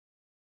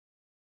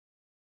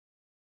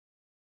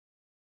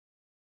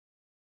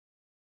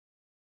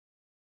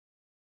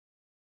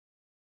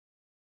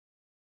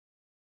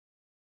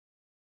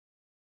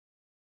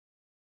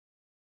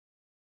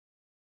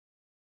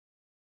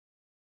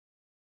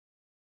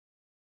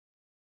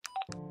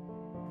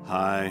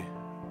Hi,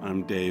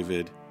 I'm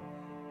David.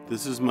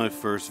 This is my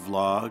first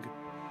vlog.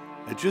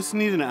 I just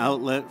need an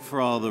outlet for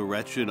all the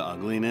wretched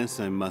ugliness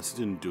I must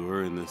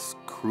endure in this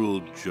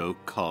cruel joke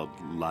called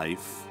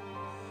life.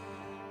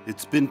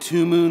 It's been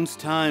 2 moons'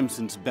 time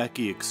since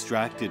Becky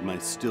extracted my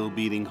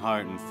still-beating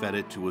heart and fed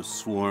it to a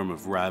swarm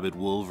of rabid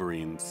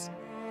wolverines.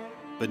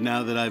 But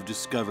now that I've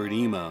discovered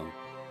emo,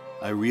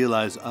 I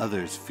realize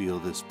others feel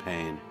this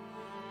pain.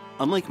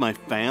 Unlike my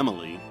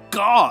family,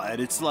 God,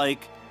 it's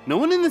like no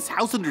one in this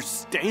house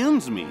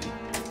understands me.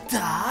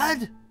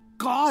 Dad?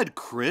 God,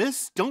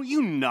 Chris, don't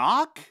you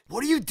knock?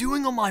 What are you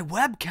doing on my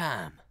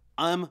webcam?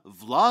 I'm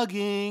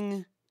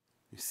vlogging.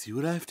 You see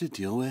what I have to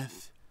deal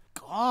with?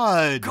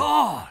 God.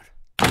 God!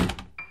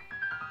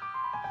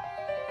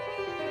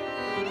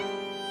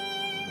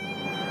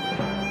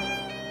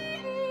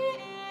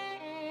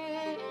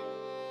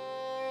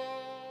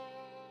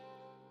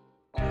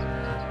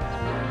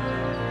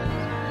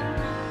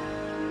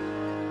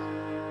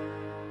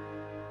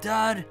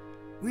 Dad,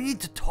 we need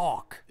to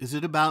talk. Is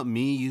it about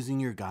me using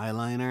your guy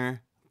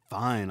liner?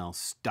 Fine, I'll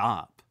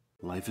stop.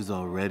 Life is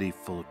already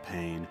full of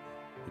pain.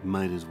 It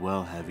might as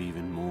well have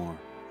even more.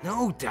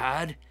 No,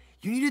 Dad.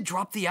 You need to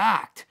drop the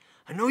act.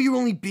 I know you're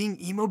only being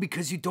emo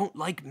because you don't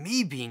like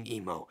me being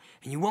emo,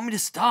 and you want me to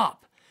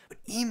stop. But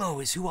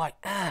emo is who I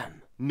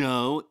am.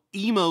 No,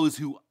 emo is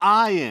who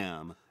I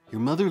am.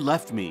 Your mother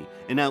left me,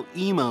 and now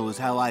emo is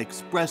how I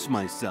express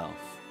myself.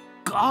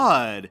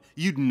 God,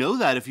 you'd know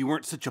that if you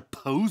weren't such a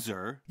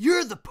poser.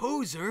 You're the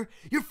poser.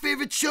 Your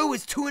favorite show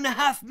is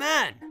 2.5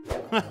 Men.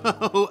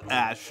 Oh,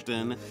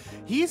 Ashton,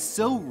 he's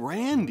so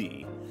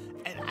randy.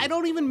 And I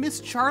don't even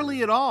miss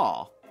Charlie at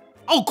all.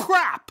 Oh,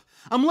 crap!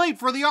 I'm late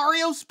for the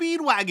REO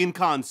Speedwagon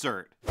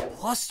concert.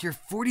 Plus, you're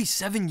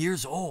 47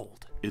 years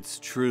old. It's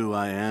true,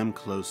 I am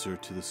closer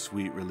to the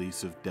sweet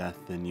release of death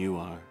than you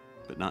are,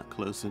 but not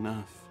close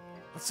enough.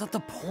 That's not the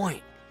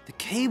point. The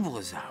cable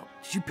is out.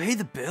 Did you pay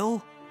the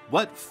bill?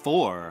 What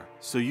for?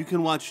 So you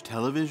can watch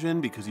television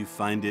because you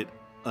find it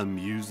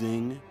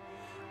amusing?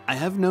 I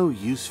have no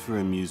use for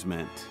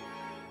amusement.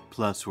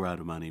 Plus, we're out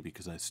of money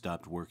because I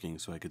stopped working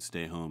so I could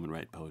stay home and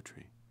write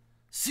poetry.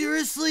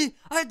 Seriously?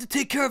 I had to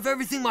take care of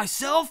everything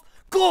myself?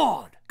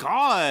 God!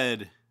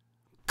 God!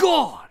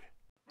 God!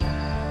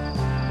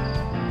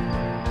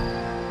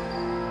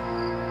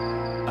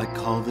 I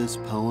call this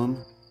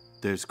poem,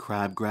 There's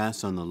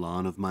Crabgrass on the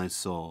Lawn of My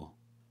Soul.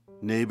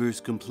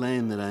 Neighbors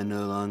complain that I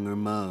no longer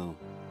mow.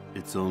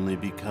 It's only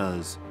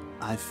because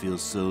I feel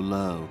so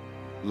low.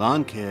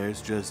 Lawn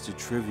care's just a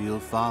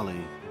trivial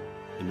folly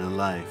in a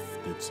life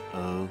that's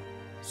oh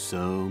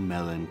so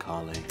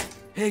melancholy.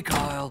 Hey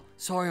Kyle,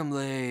 sorry I'm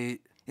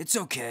late. It's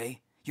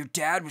okay. Your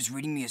dad was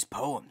reading me his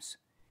poems.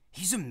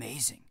 He's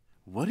amazing.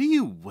 What are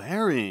you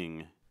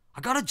wearing?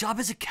 I got a job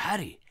as a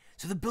caddy,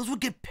 so the bills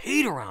would get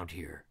paid around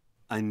here.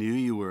 I knew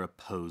you were a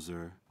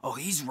poser. Oh,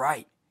 he's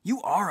right.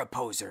 You are a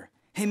poser.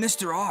 Hey,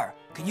 Mr. R,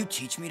 can you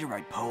teach me to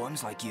write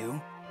poems like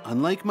you?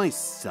 Unlike my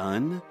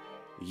son,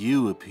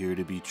 you appear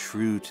to be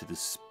true to the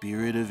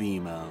spirit of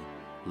emo.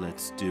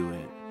 Let's do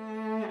it.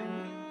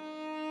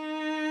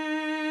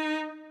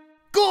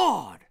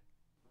 God!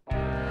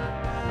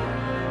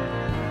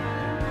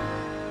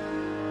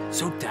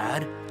 So,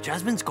 Dad,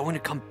 Jasmine's going to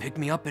come pick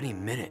me up any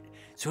minute.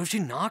 So if she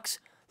knocks,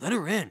 let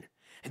her in.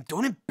 And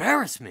don't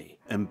embarrass me.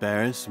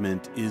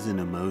 Embarrassment is an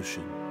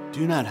emotion.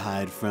 Do not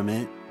hide from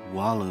it.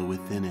 Wallow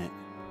within it.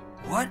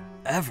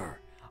 Whatever.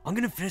 I'm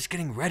gonna finish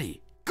getting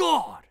ready.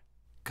 God!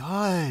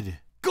 God!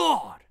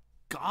 God!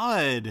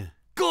 God!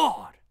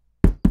 God!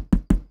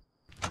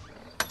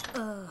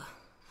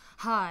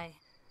 Hi.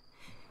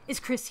 Is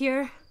Chris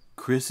here?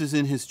 Chris is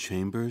in his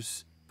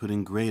chambers,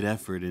 putting great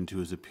effort into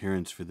his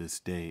appearance for this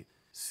date,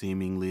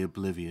 seemingly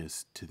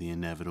oblivious to the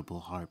inevitable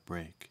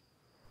heartbreak.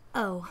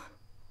 Oh,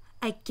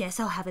 I guess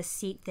I'll have a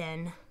seat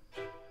then.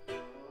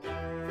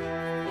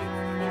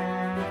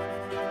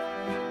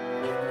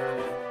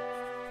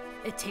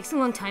 It takes a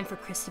long time for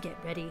Chris to get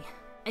ready.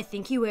 I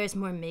think he wears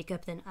more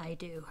makeup than I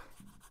do.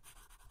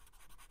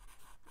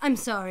 I'm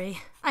sorry,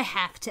 I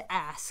have to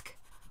ask.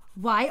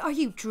 Why are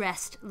you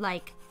dressed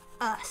like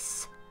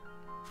us?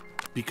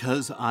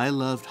 Because I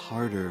loved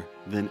harder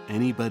than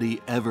anybody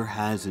ever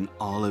has in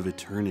all of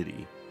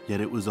eternity,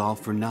 yet it was all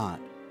for naught.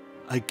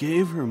 I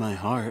gave her my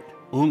heart,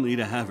 only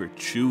to have her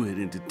chew it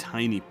into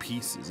tiny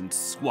pieces and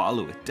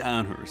swallow it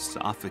down her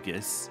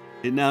esophagus.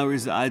 It now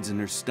resides in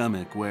her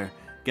stomach, where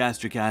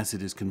gastric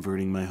acid is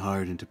converting my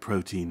heart into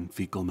protein and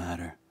fecal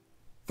matter.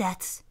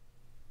 That's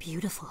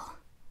beautiful.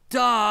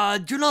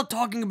 Dad, you're not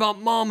talking about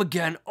Mom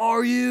again,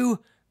 are you?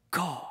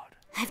 God.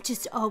 I've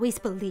just always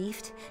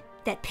believed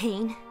that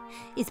pain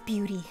is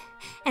beauty,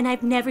 and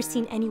I've never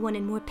seen anyone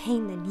in more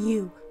pain than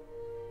you.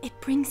 It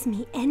brings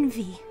me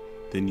envy.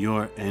 Then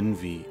your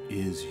envy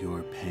is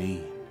your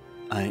pain.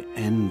 I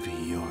envy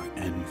your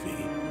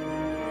envy.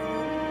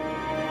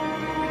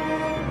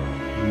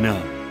 No.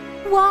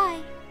 Why?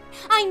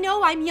 I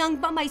know I'm young,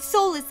 but my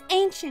soul is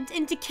ancient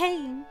and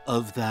decaying.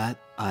 Of that,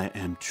 I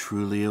am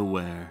truly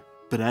aware.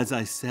 But as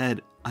I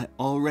said, I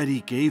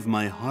already gave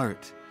my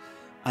heart.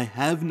 I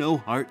have no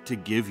heart to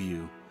give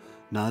you.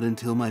 Not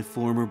until my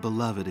former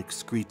beloved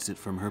excretes it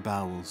from her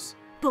bowels.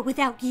 But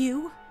without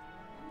you,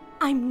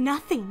 I'm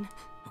nothing.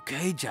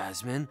 Okay,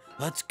 Jasmine,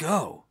 let's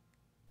go.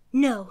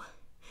 No,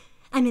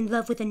 I'm in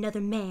love with another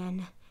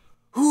man.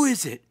 Who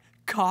is it?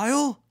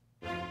 Kyle?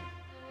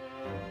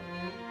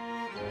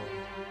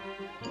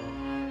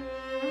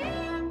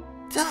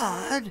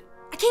 Dad?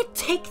 I can't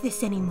take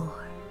this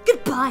anymore.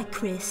 Goodbye,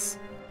 Chris.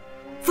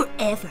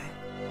 Forever.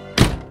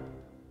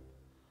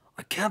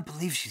 I can't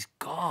believe she's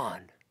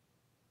gone.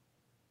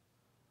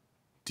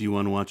 Do you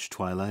want to watch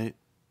Twilight,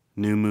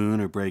 New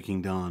Moon, or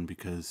Breaking Dawn?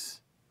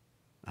 Because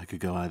I could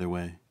go either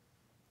way.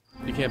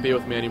 You can't be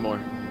with me anymore.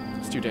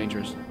 It's too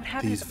dangerous.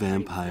 These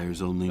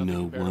vampires only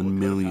know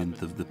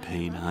 1/1,000,000th of the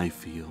pain I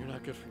feel. You're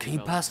not good for Can you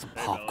pass the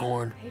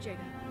popcorn?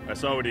 I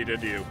saw what he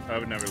did to you. I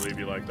would never leave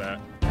you like that.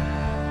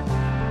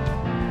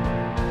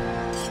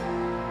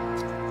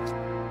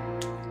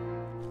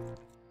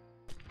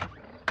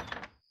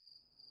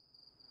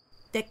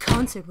 That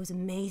concert was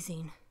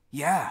amazing.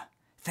 Yeah,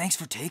 thanks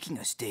for taking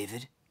us,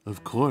 David.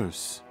 Of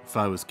course, if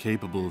I was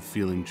capable of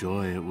feeling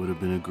joy, it would have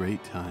been a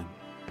great time.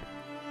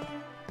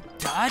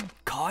 Dad,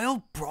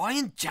 Kyle,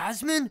 Brian,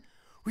 Jasmine?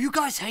 Were you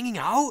guys hanging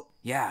out?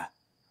 Yeah,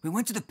 we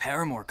went to the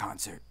Paramore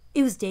concert.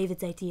 It was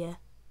David's idea.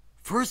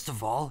 First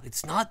of all,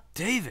 it's not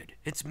David,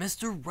 it's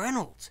Mr.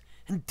 Reynolds.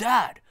 And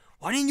Dad,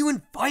 why didn't you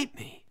invite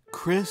me?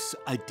 Chris,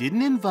 I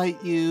didn't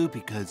invite you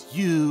because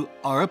you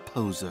are a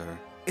poser.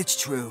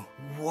 It's true.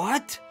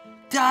 What?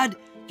 Dad,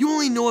 you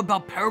only know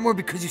about Paramore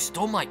because you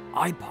stole my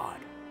iPod.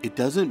 It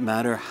doesn't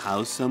matter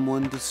how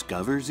someone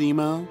discovers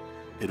emo.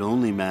 It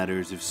only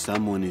matters if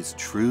someone is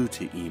true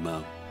to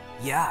emo.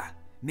 Yeah,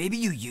 maybe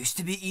you used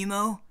to be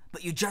emo,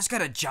 but you just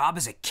got a job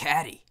as a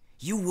caddy.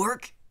 You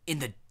work in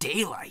the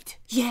daylight.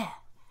 Yeah,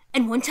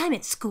 and one time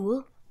at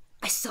school,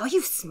 I saw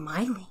you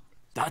smiling.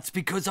 That's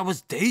because I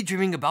was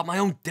daydreaming about my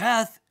own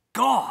death.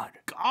 God!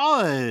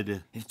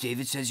 God! If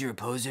David says you're a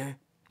poser,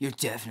 you're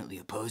definitely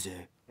a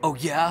poser. Oh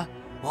yeah?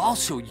 Well, I'll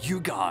show you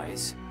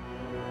guys.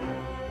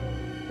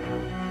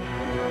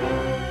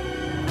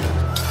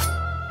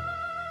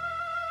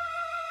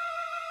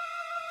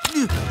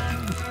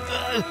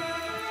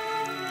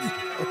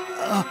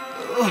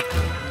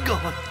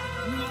 God!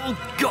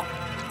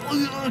 God!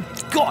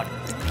 God!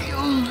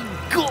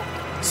 God!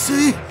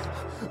 See?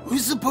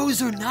 Who's the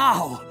poser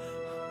now?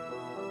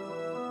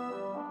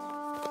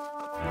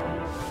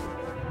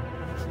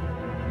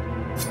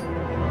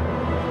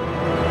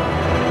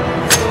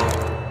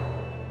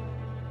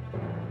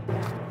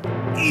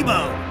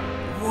 Emo!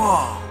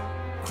 Whoa!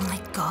 Oh my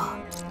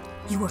god,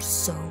 you are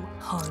so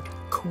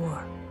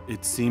hardcore.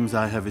 It seems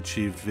I have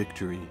achieved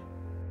victory.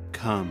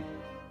 Come,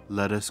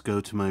 let us go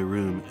to my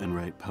room and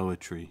write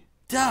poetry.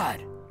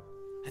 Dad,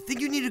 I think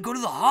you need to go to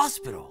the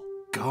hospital.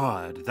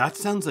 God, that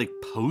sounds like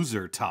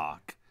poser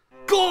talk.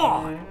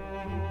 God!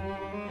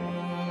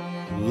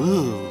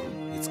 Ooh,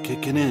 it's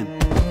kicking in.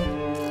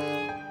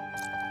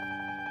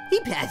 He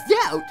passed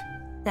out.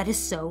 That is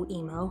so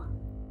emo.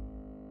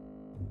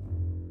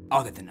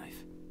 I'll get the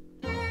knife.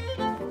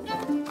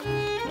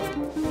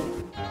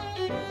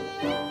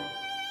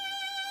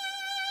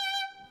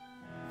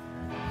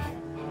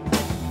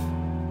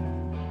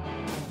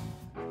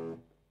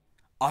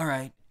 All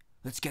right,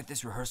 let's get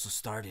this rehearsal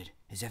started.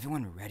 Is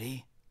everyone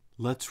ready?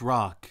 Let's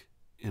rock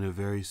in a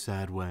very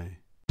sad way.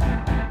 I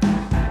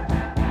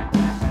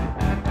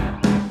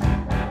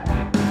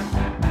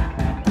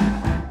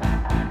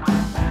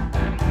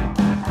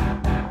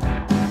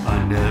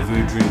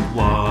never drink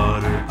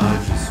water,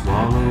 I just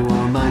swallow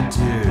all my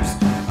tears.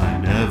 I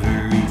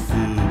never eat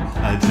food,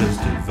 I just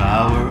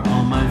devour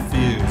all my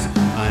fears.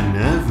 I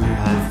never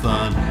have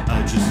fun,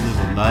 I just live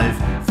a life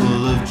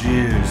full of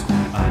jeers.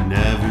 I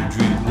never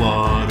drink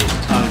water,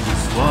 I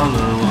just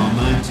swallow all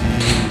my tears.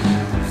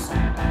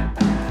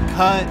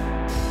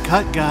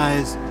 Cut,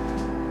 guys.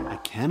 I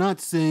cannot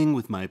sing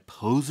with my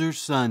poser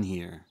son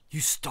here.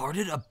 You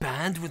started a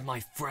band with my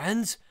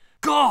friends?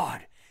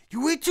 God!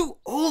 You're way too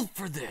old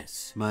for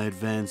this! My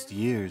advanced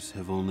years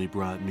have only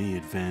brought me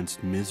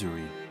advanced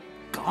misery.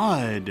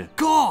 God!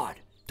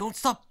 God! Don't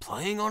stop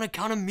playing on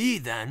account of me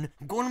then.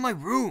 I'm going to my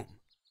room.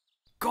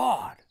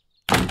 God!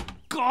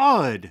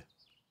 God!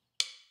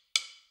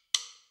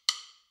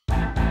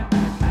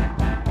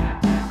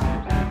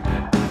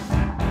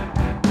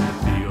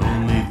 The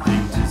only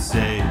thing to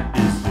say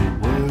is the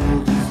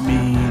world is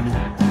mean.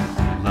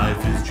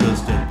 Life is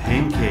just a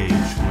pancake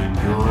when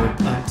you're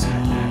a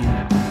teen.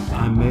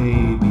 I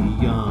may be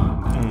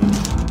young and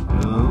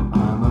know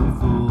I'm a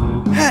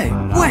fool. Hey,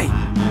 but wait! I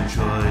have no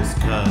choice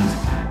 'cause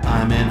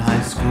I'm in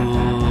high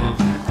school.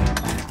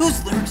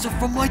 Those lyrics are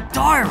from my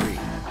diary!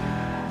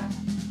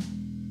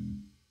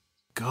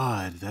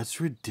 God, that's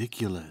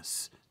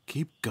ridiculous.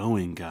 Keep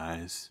going,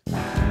 guys.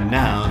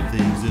 Now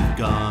things have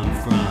gone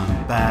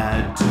from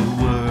bad to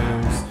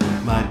worse.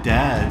 My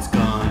dad's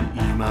gone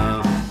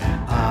emo,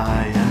 and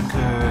I am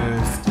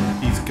cursed.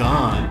 He's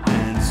gone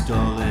and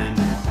stolen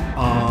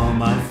all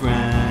my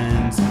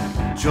friends,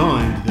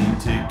 joined them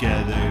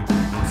together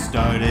and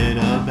started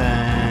a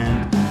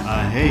band.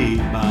 I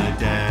hate my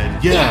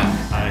dad, yeah,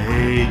 I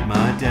hate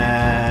my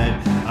dad.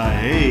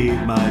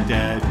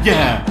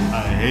 Yeah,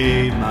 I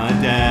hate my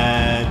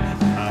dad.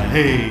 I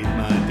hate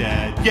my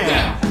dad.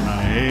 Yeah,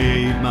 I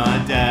hate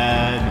my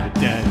dad.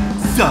 My dad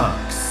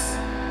sucks.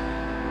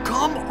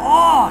 Come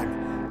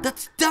on!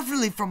 That's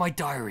definitely from my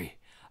diary.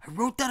 I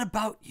wrote that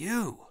about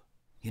you.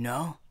 You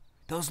know,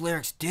 those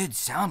lyrics did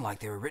sound like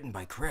they were written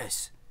by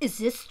Chris. Is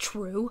this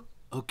true?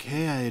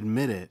 Okay, I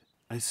admit it.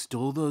 I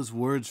stole those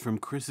words from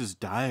Chris's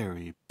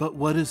diary, but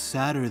what is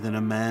sadder than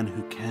a man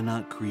who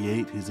cannot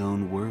create his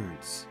own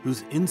words,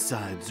 whose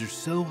insides are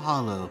so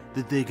hollow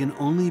that they can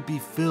only be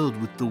filled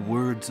with the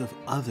words of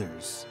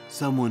others?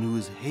 Someone who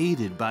is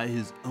hated by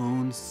his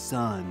own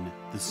son.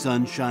 The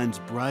sun shines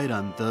bright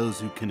on those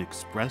who can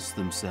express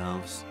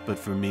themselves, but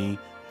for me,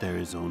 there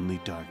is only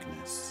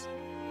darkness.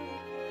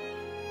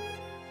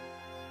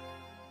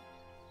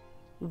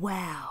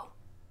 Wow.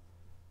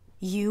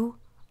 You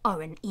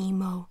are an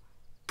emo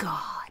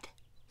god.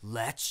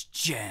 Let's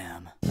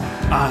jam.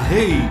 I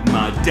hate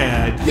my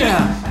dad,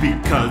 yeah,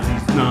 because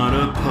he's not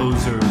a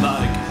poser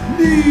like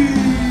me.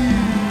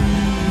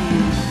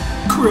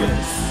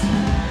 Chris.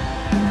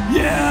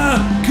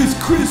 Yeah, because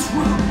Chris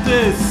wrote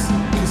this,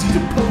 because he's a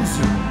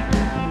poser.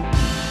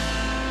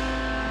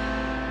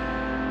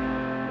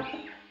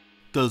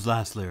 Those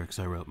last lyrics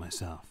I wrote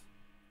myself.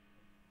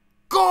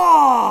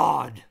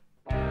 God!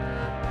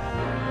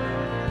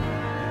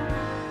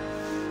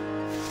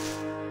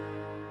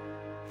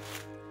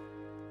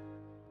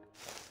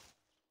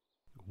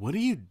 What are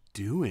you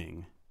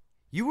doing?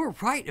 You were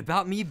right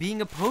about me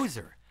being a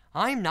poser.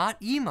 I'm not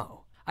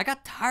emo. I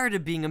got tired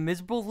of being a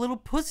miserable little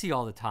pussy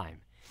all the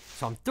time.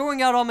 So I'm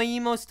throwing out all my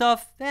emo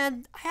stuff,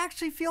 and I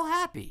actually feel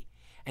happy.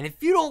 And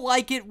if you don't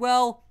like it,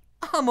 well,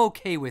 I'm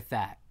okay with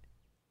that.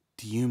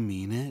 Do you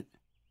mean it?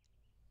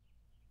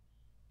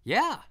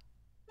 Yeah.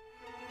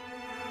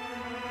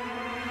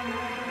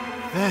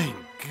 Thank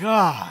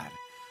God.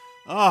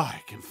 Oh,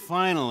 I can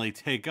finally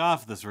take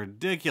off this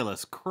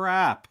ridiculous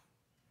crap.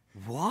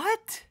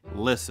 What?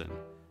 Listen,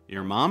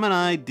 your mom and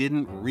I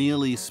didn't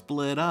really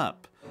split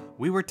up.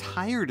 We were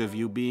tired of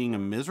you being a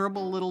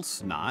miserable little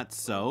snot,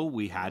 so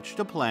we hatched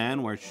a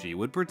plan where she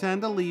would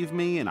pretend to leave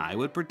me and I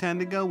would pretend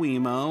to go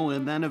emo,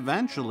 and then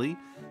eventually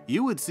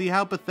you would see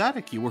how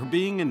pathetic you were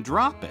being and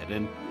drop it,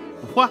 and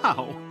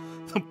wow,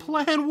 the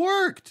plan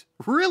worked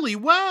really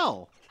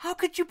well. How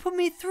could you put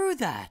me through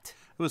that?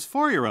 It was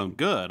for your own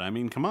good. I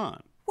mean, come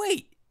on.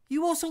 Wait,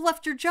 you also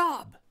left your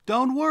job.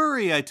 Don't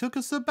worry, I took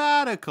a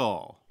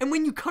sabbatical. And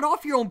when you cut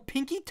off your own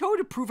pinky toe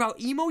to prove how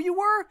emo you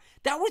were,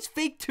 that was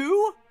fake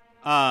too?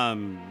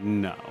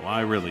 No,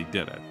 I really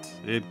didn't.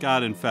 It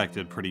got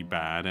infected pretty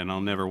bad, and I'll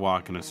never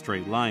walk in a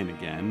straight line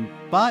again,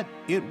 but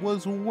it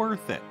was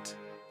worth it.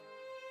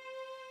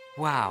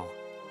 Wow,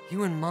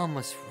 you and Mom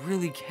must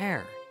really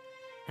care.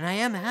 And I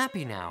am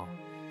happy now.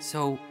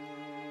 So,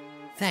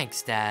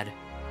 thanks, Dad.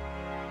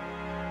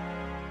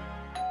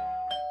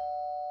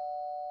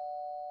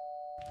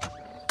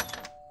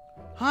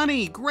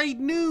 Honey, great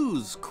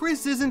news!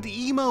 Chris isn't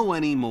emo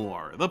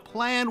anymore. The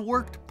plan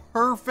worked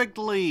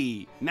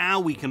perfectly.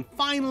 Now we can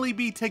finally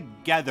be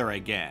together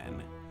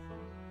again.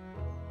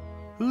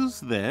 Who's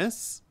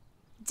this?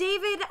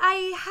 David,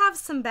 I have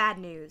some bad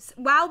news.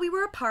 While we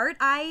were apart,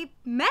 I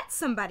met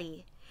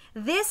somebody.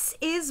 This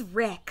is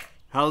Rick.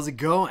 How's it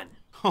going?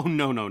 Oh,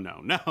 no.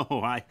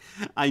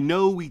 I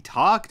know we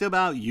talked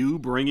about you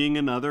bringing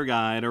another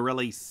guy to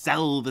really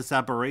sell the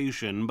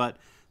separation, but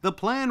the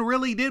plan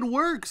really did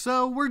work,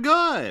 so we're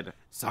good.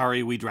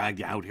 Sorry we dragged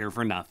you out here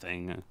for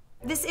nothing.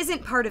 This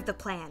isn't part of the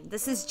plan.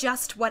 This is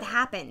just what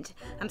happened.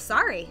 I'm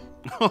sorry.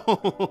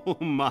 Oh,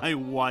 my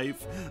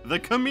wife, the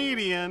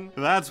comedian.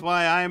 That's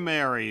why I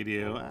married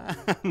you.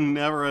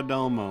 Never a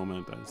dull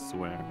moment, I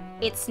swear.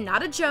 It's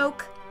not a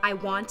joke. I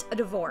want a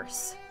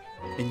divorce.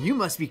 And you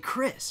must be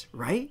Chris,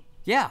 right?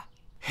 Yeah.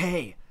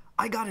 Hey,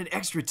 I got an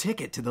extra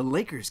ticket to the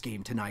Lakers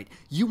game tonight.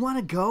 You want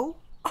to go?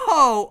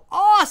 Oh,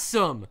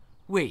 awesome!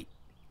 Wait,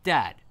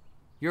 Dad,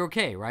 you're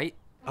okay, right?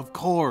 Of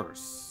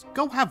course.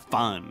 Go have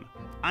fun.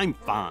 I'm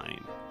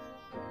fine.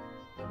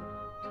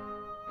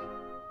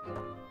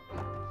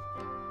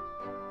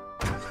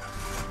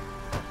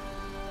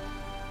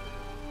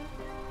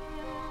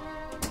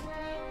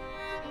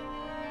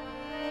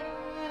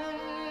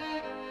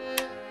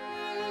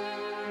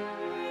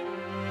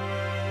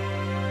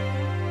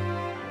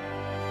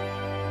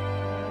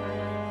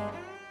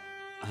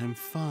 I'm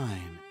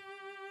fine.